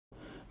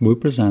We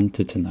present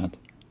TTNet,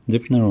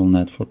 Deep Neural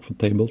Network for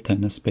Table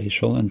Tennis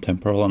Spatial and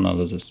Temporal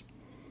Analysis.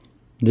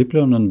 Deep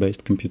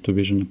learning-based computer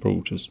vision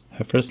approaches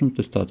have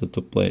recently started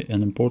to play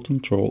an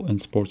important role in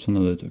sports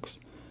analytics.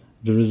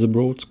 There is a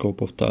broad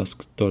scope of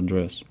tasks to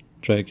address: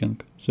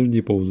 tracking,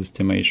 3D pose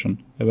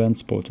estimation, event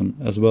spotting,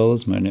 as well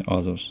as many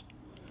others.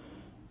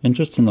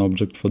 Interesting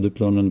object for deep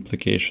learning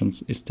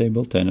applications is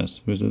table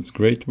tennis, with its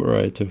great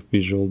variety of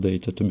visual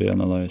data to be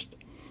analyzed.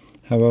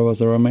 However,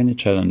 there are many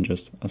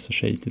challenges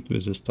associated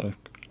with this task: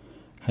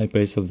 high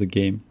pace of the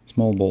game,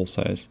 small ball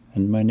size,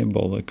 and many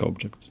ball-like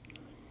objects.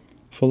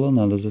 Full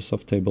analysis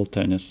of table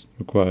tennis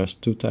requires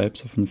two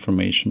types of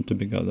information to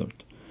be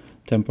gathered: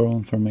 temporal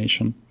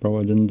information,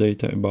 providing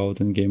data about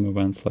in-game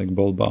events like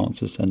ball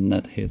bounces and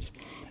net hits,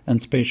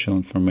 and spatial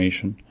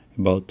information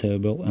about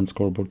table and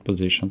scoreboard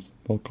positions,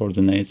 ball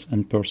coordinates,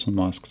 and person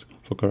masks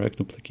for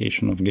correct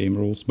application of game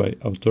rules by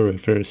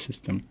auto-referee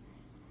system.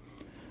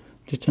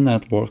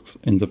 TTNet works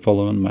in the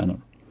following manner.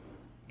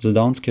 The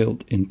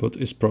downscaled input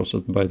is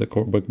processed by the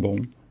core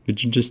backbone,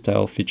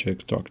 VGG-style feature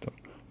extractor,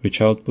 which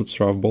outputs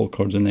rough ball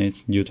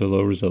coordinates due to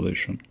low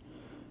resolution.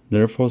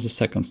 Therefore, the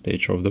second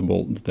stage of the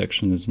ball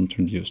detection is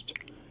introduced.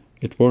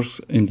 It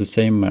works in the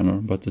same manner,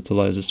 but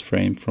utilizes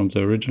frame from the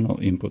original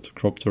input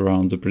cropped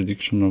around the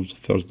prediction of the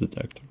first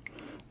detector.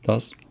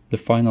 Thus, the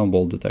final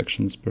ball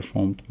detection is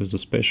performed with the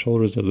spatial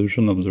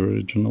resolution of the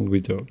original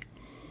video.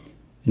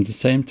 In the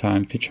same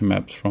time, feature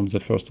maps from the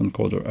first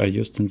encoder are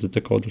used in the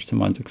decoder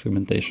semantic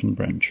segmentation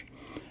branch.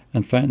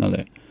 And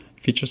finally,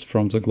 features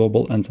from the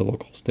global and the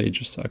local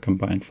stages are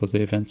combined for the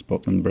event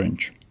spotting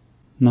branch.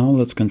 Now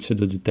let's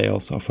consider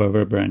details of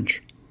every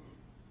branch.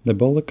 The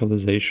ball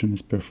localization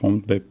is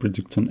performed by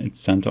predicting its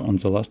center on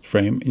the last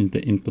frame in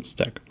the input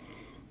stack.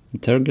 The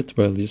target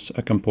values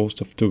are composed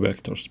of two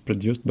vectors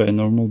produced by a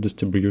normal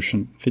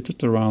distribution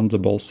fitted around the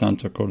ball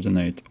center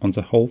coordinate on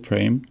the whole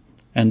frame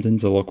and in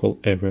the local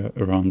area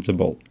around the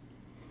ball.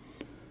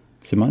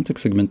 Semantic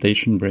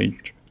segmentation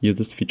branch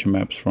uses feature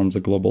maps from the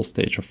global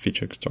stage of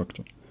feature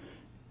extractor.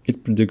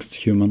 It predicts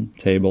human,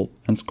 table,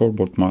 and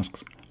scoreboard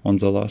masks on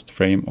the last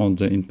frame on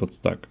the input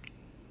stack.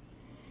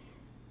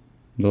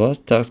 The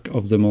last task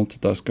of the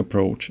multitask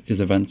approach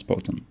is event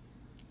spotting.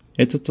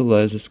 It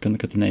utilizes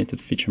concatenated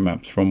feature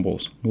maps from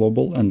both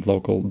global and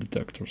local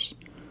detectors.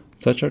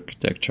 Such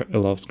architecture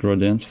allows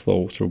gradients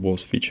flow through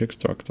both feature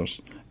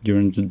extractors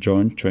during the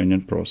joint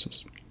training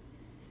process.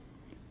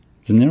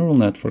 The neural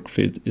network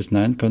feed is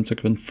 9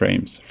 consequent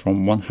frames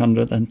from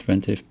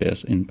 120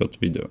 fps input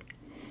video.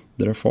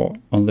 Therefore,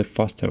 only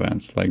fast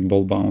events like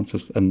ball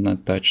bounces and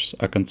net touches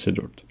are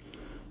considered.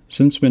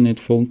 Since we need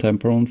full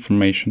temporal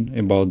information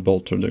about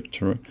ball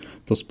trajectory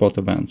to spot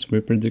events, we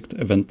predict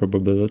event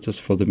probabilities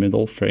for the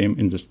middle frame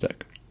in the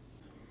stack.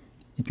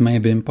 It may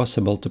be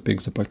impossible to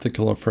pick the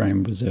particular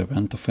frame with the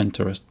event of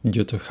interest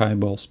due to high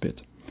ball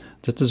speed.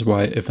 That is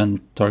why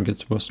event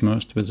targets were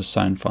smoothed with a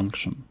sine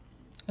function.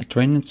 A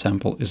training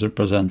sample is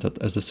represented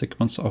as a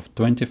sequence of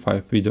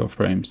 25 video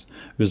frames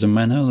with a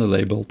manually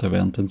labeled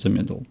event in the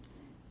middle.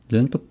 The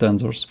input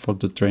tensors for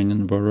the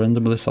training were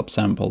randomly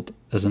subsampled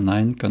as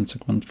 9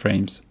 consequent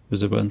frames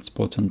with event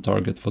spotting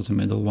target for the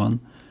middle one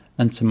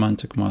and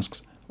semantic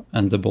masks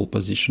and the ball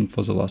position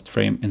for the last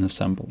frame in a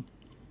sample.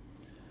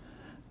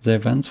 The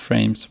event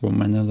frames were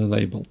manually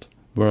labeled,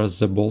 whereas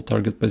the ball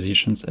target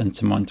positions and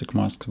semantic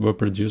masks were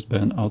produced by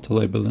an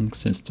auto-labeling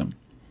system.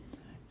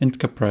 It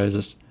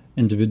comprises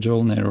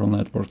individual neural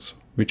networks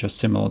which are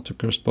similar to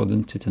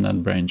corresponding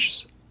TTNet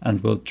branches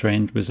and were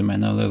trained with a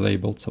manually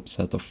labeled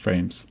subset of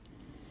frames.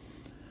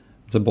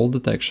 The ball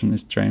detection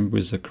is trained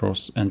with the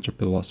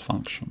cross-entropy loss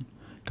function,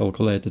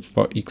 calculated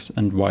for x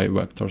and y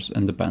vectors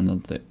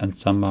independently and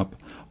sum up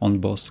on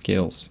both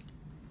scales.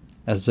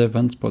 As the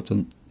event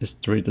spotting is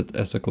treated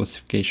as a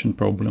classification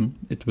problem,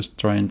 it was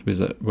trained with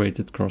a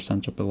weighted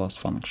cross-entropy loss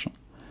function.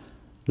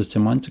 The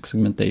semantic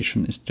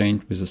segmentation is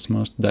trained with a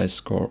smoothed dice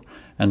score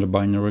and a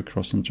binary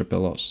cross-entropy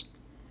loss.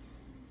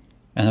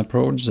 An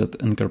approach that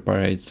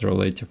incorporates the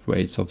relative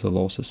weights of the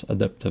losses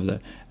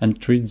adaptively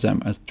and treats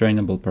them as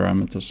trainable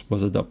parameters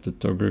was adopted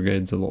to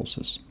aggregate the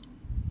losses.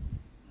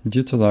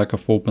 Due to lack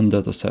of open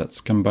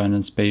datasets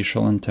combining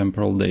spatial and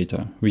temporal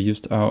data, we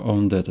used our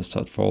own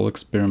dataset for all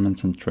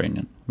experiments and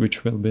training,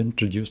 which will be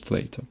introduced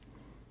later.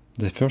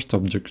 The first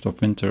object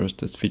of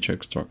interest is feature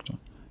extractor.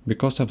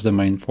 Because of the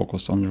main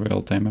focus on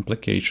real-time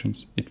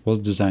applications, it was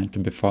designed to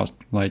be fast,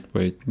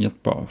 lightweight,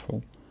 yet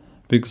powerful.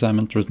 We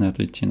examined ResNet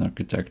 18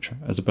 architecture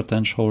as a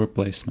potential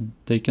replacement,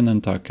 taking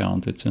into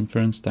account its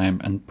inference time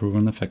and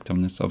proven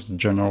effectiveness of the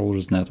general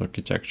ResNet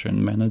architecture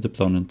in many deep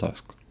learning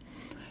tasks.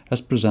 As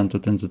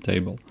presented in the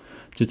table,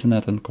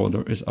 TTNet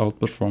encoder is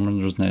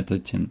outperforming ResNet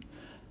 18,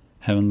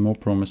 having more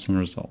promising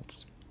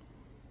results.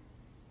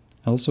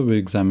 Also, we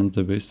examined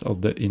the width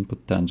of the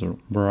input tensor,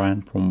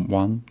 varying from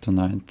 1 to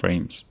 9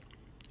 frames.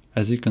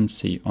 As you can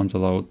see on the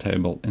lower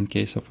table, in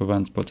case of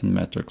event spotting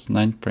metrics,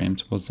 9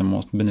 frames was the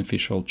most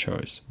beneficial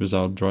choice,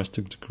 without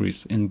drastic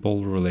decrease in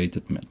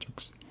ball-related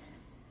metrics.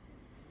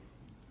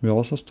 We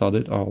also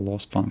studied our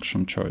loss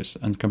function choice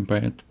and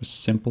compared with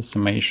simple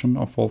summation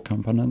of all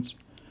components.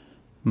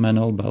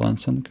 manual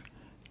balancing,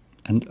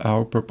 and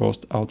our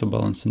proposed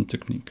auto-balancing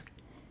technique.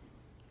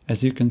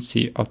 As you can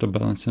see,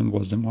 auto-balancing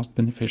was the most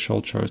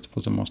beneficial choice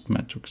for the most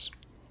metrics.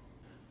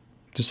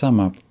 To sum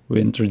up, we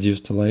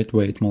introduced a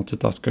lightweight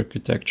multitask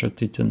architecture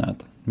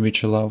TTNet,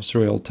 which allows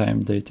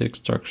real-time data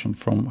extraction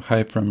from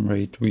high frame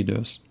rate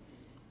videos,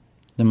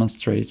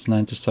 demonstrates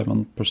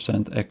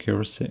 97%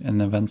 accuracy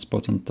in event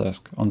spotting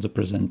task on the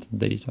presented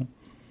data,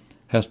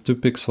 has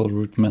 2-pixel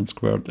root mean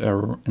squared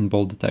error in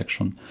ball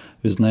detection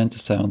with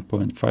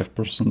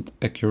 97.5%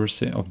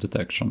 accuracy of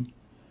detection.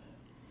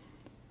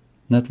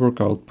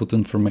 Network output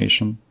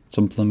information,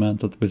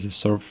 supplemented with a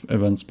serve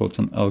event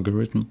spotting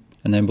algorithm,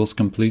 enables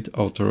complete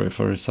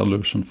auto-referee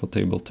solution for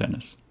table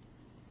tennis.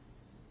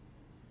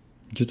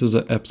 Due to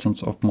the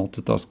absence of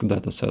multitask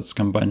datasets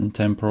combining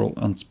temporal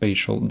and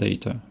spatial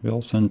data, we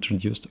also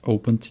introduced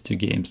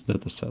OpenTTGames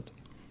dataset.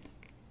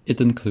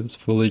 It includes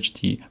Full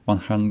HD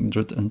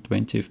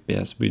 120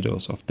 fps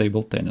videos of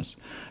table tennis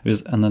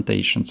with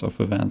annotations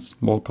of events,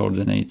 ball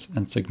coordinates,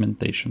 and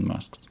segmentation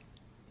masks.